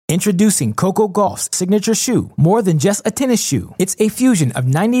Introducing Coco Gauff's signature shoe, more than just a tennis shoe. It's a fusion of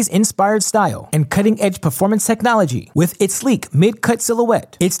 90s-inspired style and cutting-edge performance technology. With its sleek mid-cut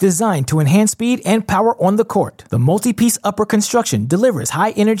silhouette, it's designed to enhance speed and power on the court. The multi-piece upper construction delivers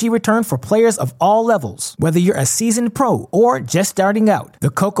high-energy return for players of all levels. Whether you're a seasoned pro or just starting out, the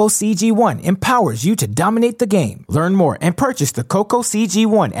Coco CG1 empowers you to dominate the game. Learn more and purchase the Coco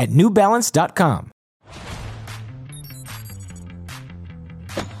CG1 at NewBalance.com.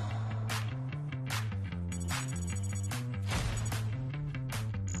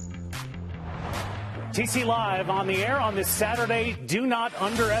 TC Live on the air on this Saturday. Do not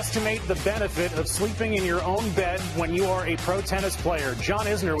underestimate the benefit of sleeping in your own bed when you are a pro tennis player. John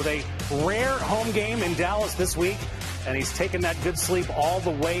Isner with a rare home game in Dallas this week, and he's taken that good sleep all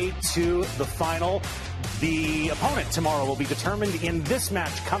the way to the final. The opponent tomorrow will be determined in this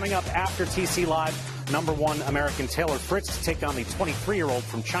match coming up after TC Live. Number one American Taylor Fritz to take on the 23-year-old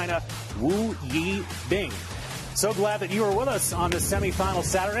from China, Wu Yibing. So glad that you are with us on this semifinal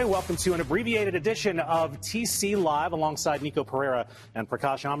Saturday. Welcome to an abbreviated edition of TC Live alongside Nico Pereira and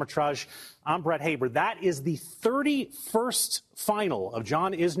Prakash Amritraj. I'm Brett Haber. That is the 31st final of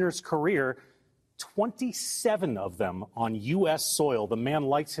John Isner's career, 27 of them on U.S. soil. The man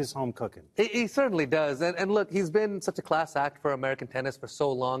likes his home cooking. He certainly does. And look, he's been such a class act for American tennis for so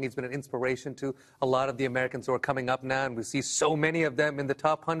long. He's been an inspiration to a lot of the Americans who are coming up now, and we see so many of them in the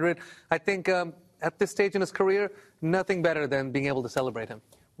top 100. I think at this stage in his career, nothing better than being able to celebrate him.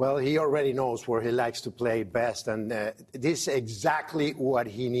 Well, he already knows where he likes to play best, and this is exactly what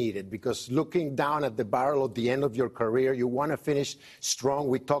he needed, because looking down at the barrel at the end of your career, you want to finish strong.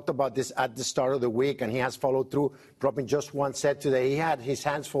 We talked about this at the start of the week, and he has followed through, dropping just one set today. He had his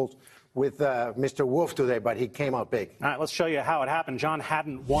hands full with Mr. Wolf today, but he came out big. All right, let's show you how it happened. John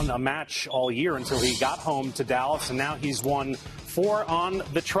hadn't won a match all year until he got home to Dallas, and now he's won 4 on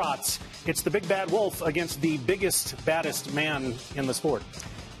the trot. It's the big bad Wolf against the biggest, baddest man in the sport.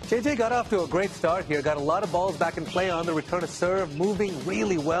 JJ got off to a great start here, got a lot of balls back in play on the return of serve, moving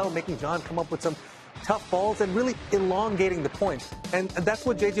really well, making John come up with some tough balls and really elongating the points. And that's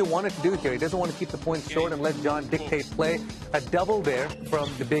what JJ wanted to do here. He doesn't want to keep the points short and let John dictate play. A double there from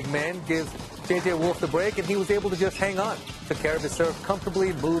the big man gives JJ Wolf the break, and he was able to just hang on. Took care of his serve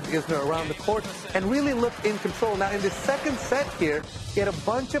comfortably, moved Isner around the court, and really looked in control. Now, in the second set here, he had a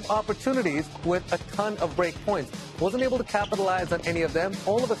bunch of opportunities with a ton of break points. Wasn't able to capitalize on any of them.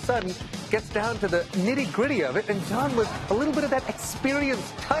 All of a sudden, gets down to the nitty-gritty of it, and John with a little bit of that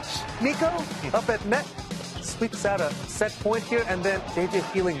experienced touch, Nico, up at net. Sweeps out a set point here, and then JJ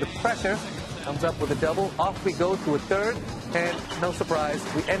feeling the pressure. Comes up with a double. Off we go to a third. And no surprise,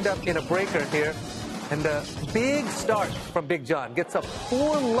 we end up in a breaker here. And a big start from Big John. Gets up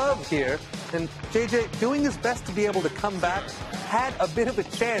 4-love here. And JJ doing his best to be able to come back. Had a bit of a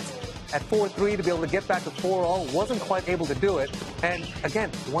chance at 4-3 to be able to get back to 4-all. Wasn't quite able to do it. And again,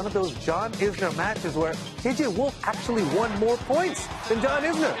 one of those John Isner matches where JJ Wolf actually won more points than John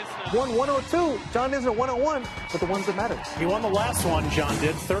Isner. Won 102, John Isner 101, but the ones that mattered. He won the last one, John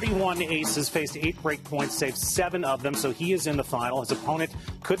did. 31 aces, faced 8 break points, saved 7 of them, so he is in the final. His opponent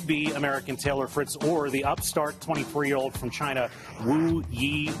could be American Taylor Fritz or the upstart 23-year-old from China, Wu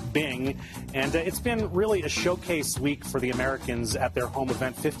Yibing. And it's been really a showcase week for the Americans at their home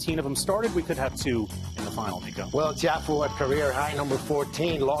event. 15 of them started. We could have 2 in the final, Nico. Well, Tiafoe at career high number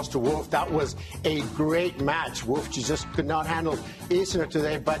 14 lost to Wolf. That was a great match. Wolf just could not handle Isner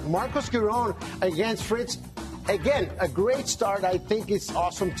today, but Marcos Giron against Fritz, again, a great start. I think it's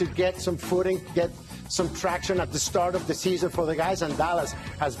awesome to get some footing, get some traction at the start of the season for the guys, and Dallas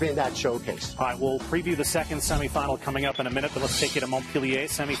has been that showcase. All right, we'll preview the second semifinal coming up in a minute, but let's take you to Montpellier.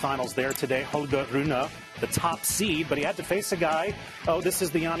 Semifinals there today. Holger Rune, the top seed, but he had to face a guy. Oh, this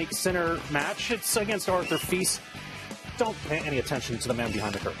is the Jannik Sinner match. It's against Arthur Fils. Don't pay any attention to the man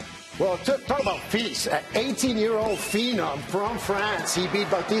behind the curtain. Well, talk about Fils, an 18-year-old phenom from France. He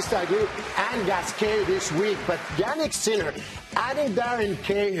beat Bautista Agut and Gasquet this week. But Jannik Sinner, adding Darren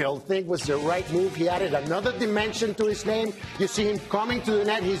Cahill, I think was the right move. He added another dimension to his game. You see him coming to the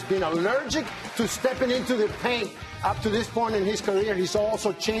net. He's been allergic to stepping into the paint. Up to this point in his career, he's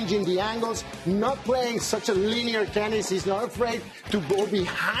also changing the angles, not playing such a linear tennis. He's not afraid to go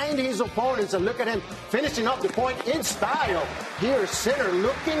behind his opponents, and look at him finishing up the point in style. Here's Sinner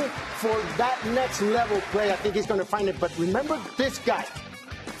looking for that next level play. I think he's going to find it. But remember this guy,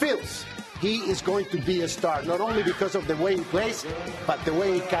 Fils. he is going to be a star, not only because of the way he plays, but the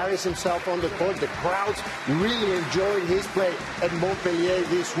way he carries himself on the court. The crowds really enjoyed his play at Montpellier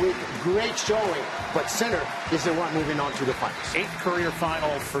this week. Great showing, but Sinner is the one moving on to the finals. 8th career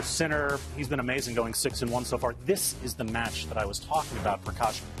final for Sinner. He's been amazing, going 6-1 so far. This is the match that I was talking about.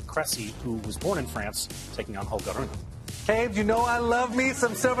 Prakash Cressy, who was born in France, taking on Holger Rune. Hey, you know I love me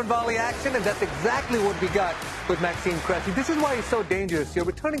some serve and volley action, and that's exactly what we got with Maxime Cressy. This is why he's so dangerous. You're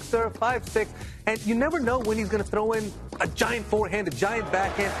returning serve 5-6, and you never know when he's going to throw in a giant forehand, a giant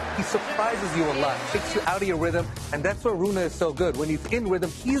backhand. He surprises you a lot, takes you out of your rhythm, and that's where Rune is so good. When he's in rhythm,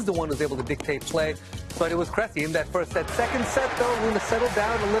 he's the one who's able to dictate play. But it was Cressy in that first set. Second set, though, Rune settled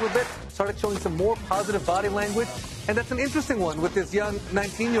down a little bit, started showing some more positive body language. And that's an interesting one with this young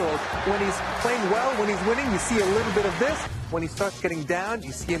 19-year-old. When he's playing well, when he's winning, you see a little bit of this. When he starts getting down,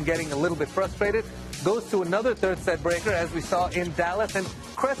 you see him getting a little bit frustrated. Goes to another third set breaker, as we saw in Dallas. And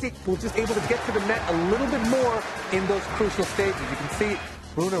Cressy was just able to get to the net a little bit more in those crucial stages. You can see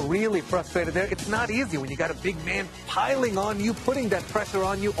Rune really frustrated there. It's not easy when you got a big man piling on you, putting that pressure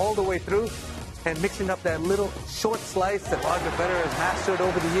on you all the way through, and mixing up that little short slice that Roger Federer has mastered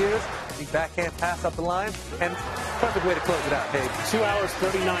over the years. The backhand pass up the line, and perfect way to close it out, Dave. 2 hours,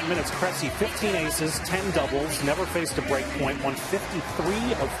 39 minutes. Cressy, 15 aces, 10 doubles, never faced a break point, won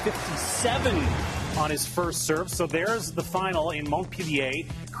 53 of 57 on his first serve. So there's the final in Montpellier.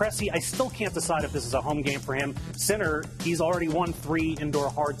 Cressy, I still can't decide if this is a home game for him. Sinner, he's already won 3 indoor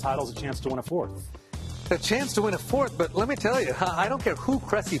hard titles, a chance to win a 4th. A chance to win a 4th, but let me tell you, I don't care who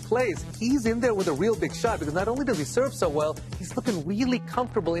Cressy plays, he's in there with a real big shot, because not only does he serve so well, he's looking really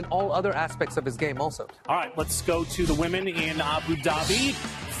comfortable in all other aspects of his game also. All right, let's go to the women in Abu Dhabi,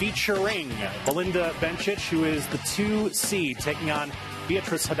 featuring Belinda Bencic, who is the 2 seed, taking on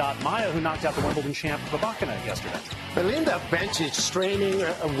Beatriz Haddad Maia, who knocked out the Wimbledon champ Babakina yesterday. Belinda Bencic training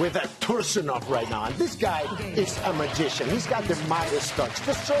with a Tursunov right now, and this guy is a magician. He's got the Midas touch.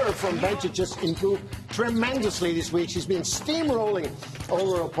 The serve from Bencic just improved tremendously this week. She's been steamrolling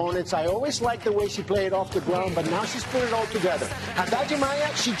over opponents. I always liked the way she played off the ground, but now she's put it all together. Haddad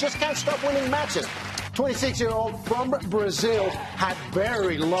Maia, she just can't stop winning matches. 26-year-old from Brazil had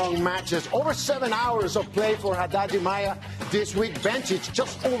very long matches. Over 7 hours of play for Haddad Maia this week. Bencic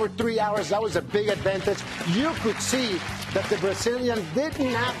just over 3 hours. That was a big advantage. You could see that the Brazilian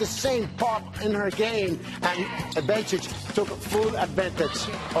didn't have the same pop in her game, and Bencic took full advantage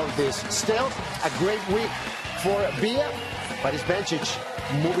of this. Still, a great week for Bia, but it's Bencic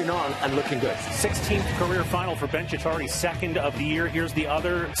moving on and looking good. 16th career final for Bencic, already 2nd of the year. Here's the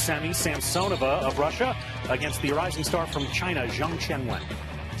other semi, Samsonova of Russia against the rising star from China, Zheng Qianwen.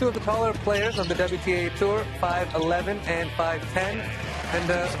 2 of the taller players on the WTA Tour, 5'11 and 5'10.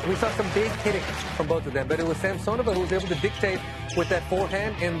 And we saw some big hitting from both of them. But it was Samsonova who was able to dictate with that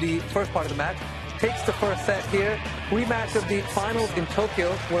forehand in the first part of the match. Takes the first set here. Rematch of the finals in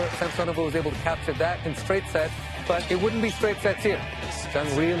Tokyo, where Samsonova was able to capture that in straight sets. But it wouldn't be straight sets here.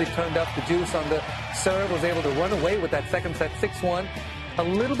 Zheng really turned up the juice on the serve, was able to run away with that second set, 6-1. A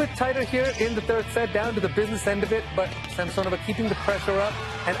little bit tighter here in the third set, down to the business end of it, but Samsonova keeping the pressure up,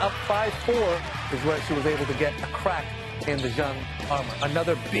 and up 5-4 is where she was able to get a crack in the Zheng armor.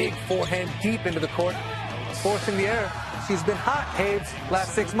 Another big forehand deep into the court, forcing the error. She's been hot, Hayes,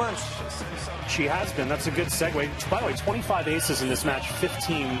 last 6 months. She has been. That's a good segue. By the way, 25 aces in this match,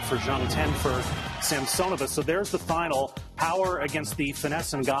 15 for Zheng, 10 for Samsonova. So there's the final. Power against the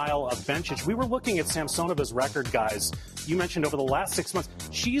finesse and guile of Bencic. We were looking at Samsonova's record, guys. You mentioned over the last 6 months,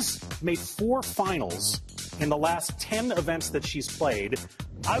 she's made 4 finals in the last 10 events that she's played.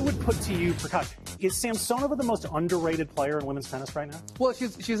 I would put to you, Prakash, is Samsonova the most underrated player in women's tennis right now? Well,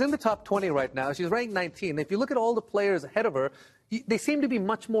 she's in the top 20 right now. She's ranked 19. If you look at all the players ahead of her, they seem to be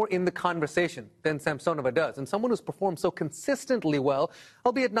much more in the conversation than Samsonova does. And someone who's performed so consistently well,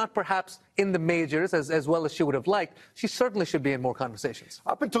 albeit not perhaps in the majors as well as she would have liked, she certainly should be in more conversations.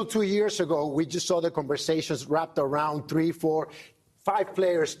 Up until 2 years ago, we just saw the conversations wrapped around 3, 4, 5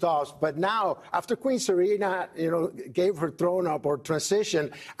 players tops. But now, after Queen Serena, gave her throne up or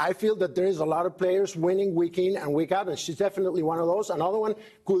transition, I feel that there is a lot of players winning week in and week out, and she's definitely one of those. Another one,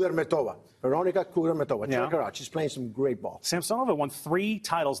 Kudermetova. Veronika Kudermetova. Check her out. She's playing some great ball. Samsonova won 3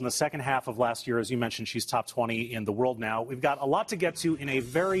 titles in the second half of last year. As you mentioned, she's top 20 in the world now. We've got a lot to get to in a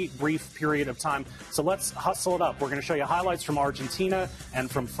very brief period of time. So let's hustle it up. We're going to show you highlights from Argentina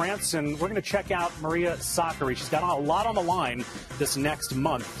and from France, and we're going to check out Maria Sakkari. She's got a lot on the line this next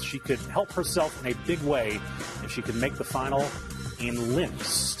month. She could help herself in a big way if she could make the final in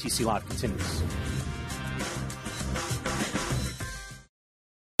Linz. TC Live continues.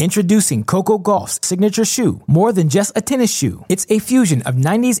 Introducing Coco Gauff's signature shoe, more than just a tennis shoe. It's a fusion of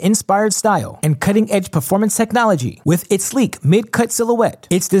 90s inspired style and cutting-edge performance technology with its sleek mid-cut silhouette.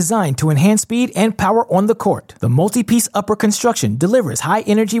 It's designed to enhance speed and power on the court. The multi-piece upper construction delivers high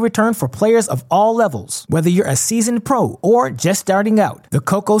energy return for players of all levels. Whether you're a seasoned pro or just starting out, the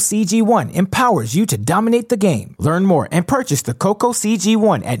Coco CG1 empowers you to dominate the game. Learn more and purchase the Coco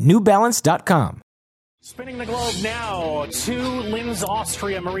CG1 at newbalance.com. Spinning the globe now to Linz,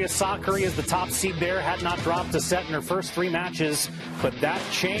 Austria. Maria Sakkari is the top seed there. Had not dropped a set in her first 3 matches, but that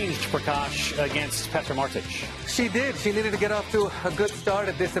changed, Prakash, against Petra Martic. She did. She needed to get off to a good start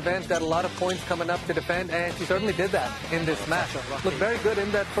at this event. Got a lot of points coming up to defend, and she certainly did that in this match. Looked very good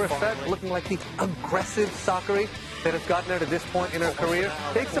in that first set, looking like the aggressive Sakkari that has gotten her to this point in her career.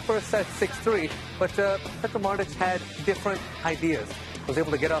 Takes the first set 6-3, but Petra Martic had different ideas. Was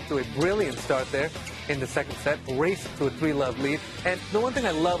able to get off to a brilliant start there in the second set, raced to a 3-love lead. And the one thing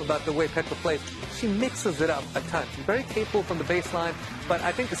I love about the way Petra plays, she mixes it up a ton. She's very capable from the baseline, but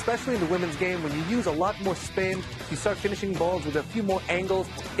I think especially in the women's game, when you use a lot more spin, you start finishing balls with a few more angles,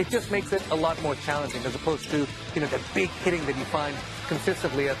 it just makes it a lot more challenging as opposed to, the big hitting that you find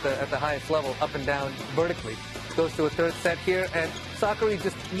consistently at the highest level, up and down vertically. Goes to a third set here, and Sakkari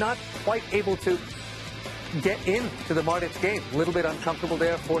just not quite able to get into the Martic game. A little bit uncomfortable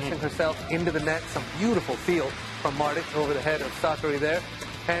there, forcing herself into the net. Some beautiful feel from Martic over the head of Sakkari there.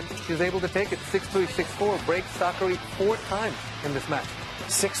 And she's able to take it 6-3, 6-4, breaks Sakkari 4 times in this match.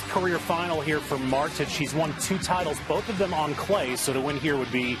 6th career final here for Martic. She's won 2 titles, both of them on clay, so to win here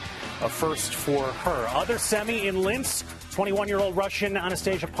would be a first for her. Other semi in Linz, 21-year-old Russian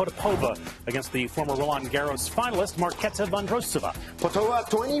Anastasia Potapova against the former Roland Garros finalist Marketa Vondrousova. Potova,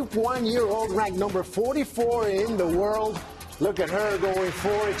 21-year-old, ranked number 44 in the world. Look at her going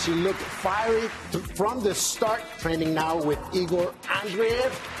forward. She looked fiery from the start, training now with Igor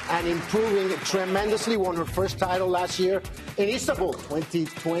Andreev and improving tremendously. Won her first title last year in Istanbul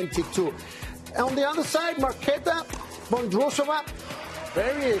 2022. On the other side, Marketa Vondrousova,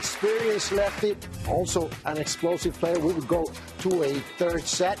 very experienced lefty, also an explosive player. We would go to a third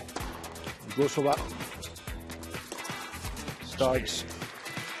set. Vondrousova starts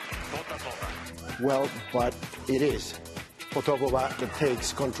well, but it is Potapova that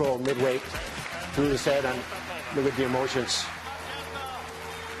takes control midway through the set, and look at the emotions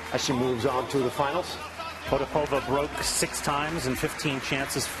as she moves on to the finals. Potapova broke 6 times in 15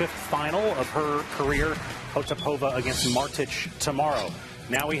 chances, 5th final of her career. Potapova against Martic tomorrow.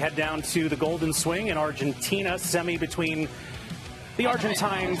 Now we head down to the Golden Swing in Argentina, semi between the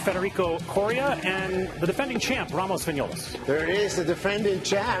Argentine Federico Coria and the defending champ Ramos Vinolas. There it is, the defending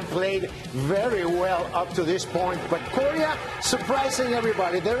champ played very well up to this point, but Coria surprising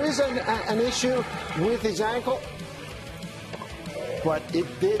everybody. There is an issue with his ankle, but it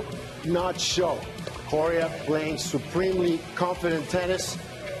did not show. Coria playing supremely confident tennis,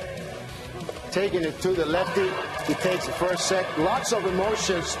 taking it to the lefty. He takes the first set. Lots of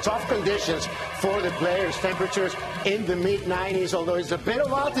emotions, tough conditions for the players. Temperatures in the mid-90s, although it's a bit of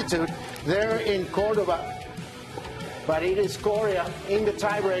altitude there in Cordoba. But it is Coria in the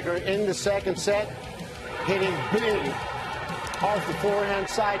tiebreaker in the second set, hitting big off the forehand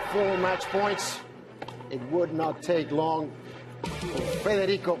side, 4 match points. It would not take long for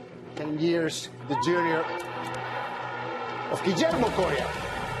Federico, 10 years, the junior of Guillermo Coria.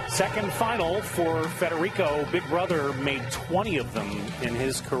 Second final for Federico. Big brother made 20 of them in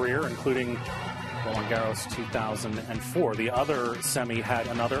his career, including Roland Garros 2004. The other semi had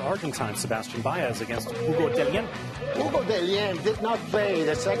another Argentine, Sebastian Baez, against Hugo Dellien. Hugo Dellien did not play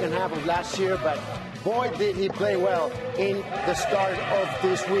the second half of last year, but boy did he play well in the start of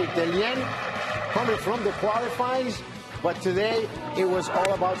this week. Dellien coming from the qualifiers, but today it was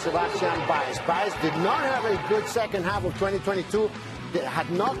all about Sebastian Baez. Baez did not have a good second half of 2022. They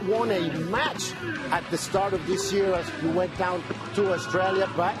had not won a match at the start of this year as we went down to Australia,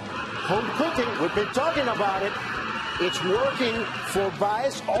 but home cooking, we've been talking about it. It's working for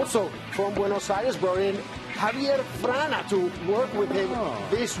Baez, also from Buenos Aires. Brought in Javier Frana to work with him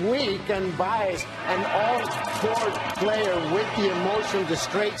this week, and Baez, an all-court player with the emotion, the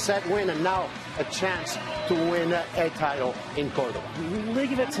straight set win, and now a chance to win a title in Cordoba.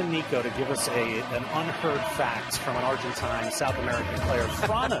 Leave it to Nico to give us an unheard fact from an Argentine South American player.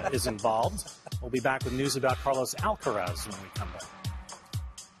 Frana is involved. We'll be back with news about Carlos Alcaraz when we come back.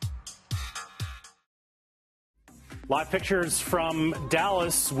 Live pictures from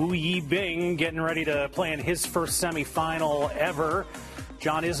Dallas. Wu Yibing getting ready to play in his first semifinal ever.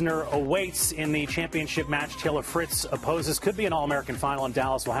 John Isner awaits in the championship match. Taylor Fritz opposes. Could be an All-American final in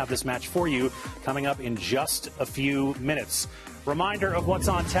Dallas. We'll have this match for you coming up in just a few minutes. Reminder of what's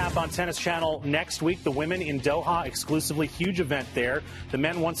on tap on Tennis Channel next week. The women in Doha, exclusively, huge event there. The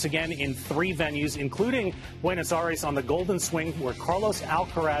men once again in 3 venues, including Buenos Aires on the Golden Swing, where Carlos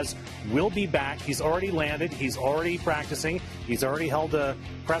Alcaraz will be back. He's already landed. He's already practicing. He's already held a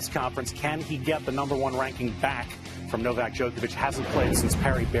press conference. Can he get the #1 ranking back from Novak Djokovic? Hasn't played since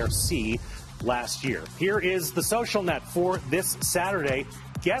Paris-Bercy last year. Here is the social net for this Saturday.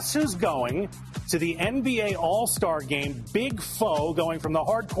 Guess who's going to the NBA All-Star Game? Big foe going from the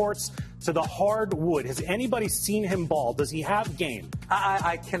hard courts to the hardwood. Has anybody seen him ball? Does he have game?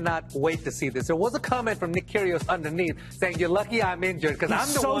 I cannot wait to see this. There was a comment from Nick Kyrgios underneath saying, "You're lucky I'm injured because I'm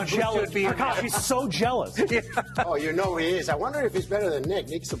the so one jealous. who should be." Prakash, he's so jealous. Yeah. Oh, you know he is. I wonder if he's better than Nick.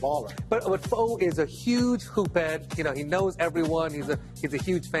 Nick's a baller. But Foe is a huge hoophead. You know, he knows everyone. He's a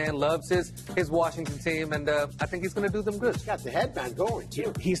huge fan. Loves his Washington team, and I think he's going to do them good. He's got the headband going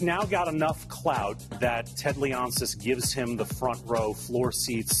too. He's now got enough clout that Ted Leonsis gives him the front row floor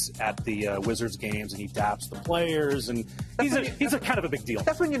seats at the Wizards games, and he daps the players, and he's a kind of a big deal.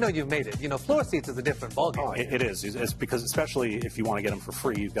 That's when you know you've made it. You know, floor seats is a different ballgame. Oh, it is. It's because especially if you want to get him for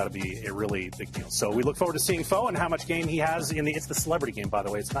free, you've got to be a really big deal. So we look forward to seeing Foe and how much game he has it's the celebrity game, by the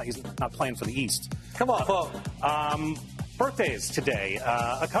way. He's not playing for the East. Come on, Foe. Birthdays today.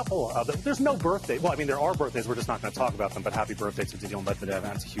 A couple of them. There's no birthday. Well, I mean, there are birthdays. We're just not going to talk about them. But happy birthday to Daniil Medvedev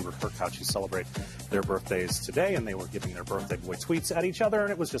and to Hubert Hurkacz, who celebrate their birthdays today. And they were giving their birthday boy tweets at each other.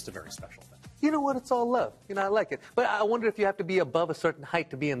 And it was just a very special thing. You know what? It's all love. You know, I like it. But I wonder if you have to be above a certain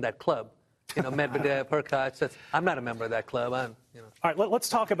height to be in that club. You know, Medvedev, Hurkacz. I'm not a member of that club. All right, let's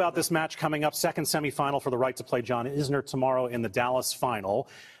talk about this match coming up. Second semifinal for the right to play John Isner tomorrow in the Dallas final.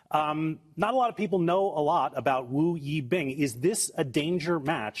 Not a lot of people know a lot about Wu Yibing. Is this a danger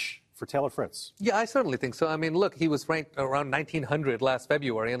match for Taylor Fritz? Yeah, I certainly think so. I mean, look, he was ranked around 1900 last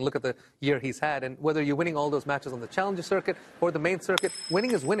February, and look at the year he's had. And whether you're winning all those matches on the Challenger circuit or the main circuit,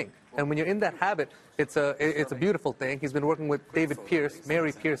 winning is winning. And when you're in that habit, it's a beautiful thing. He's been working with David Pierce,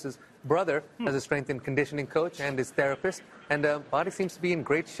 Mary Pierce's brother, as a strength and conditioning coach and his therapist. And body seems to be in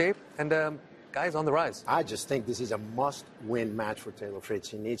great shape. And guy's on the rise. I just think this is a must-win match for Taylor Fritz.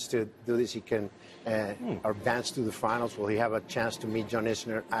 He needs to do this. He can advance to the finals. Will he have a chance to meet John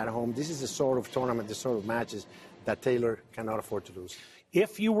Isner at home? This is the sort of tournament, the sort of matches that Taylor cannot afford to lose.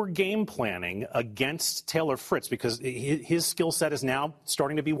 If you were game planning against Taylor Fritz, because his skill set is now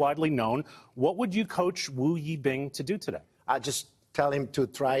starting to be widely known, what would you coach Wu Yibing to do today? I just tell him to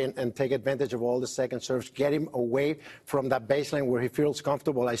try and take advantage of all the second serves, get him away from that baseline where he feels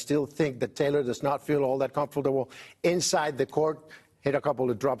comfortable. I still think that Taylor does not feel all that comfortable inside the court. Hit a couple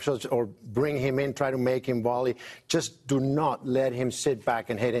of drop shots or bring him in, try to make him volley. Just do not let him sit back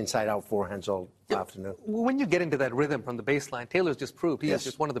and hit inside-out forehands all afternoon. When you get into that rhythm from the baseline, Taylor's just proved he is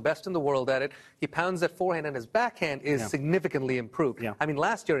just one of the best in the world at it. He pounds that forehand, and his backhand is significantly improved. I mean,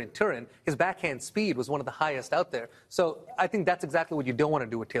 last year in Turin, his backhand speed was one of the highest out there. So I think that's exactly what you don't want to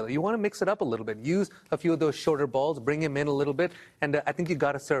do with Taylor. You want to mix it up a little bit. Use a few of those shorter balls, bring him in a little bit, and I think you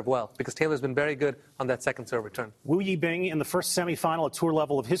got to serve well because Taylor's been very good on that second serve return. Wu Yibing in the first semifinal at tour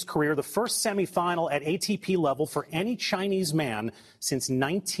level of his career, the first semifinal at ATP level for any Chinese man since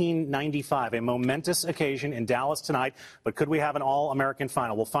 1995. A momentous occasion in Dallas tonight, but could we have an all-American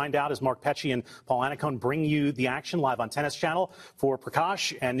final? We'll find out as Mark Pecci and Paul Annacone bring you the action live on Tennis Channel. For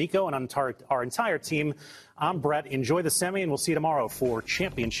Prakash and Nico and our entire team, I'm Brett. Enjoy the semi, and we'll see you tomorrow for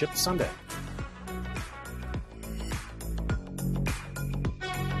Championship Sunday.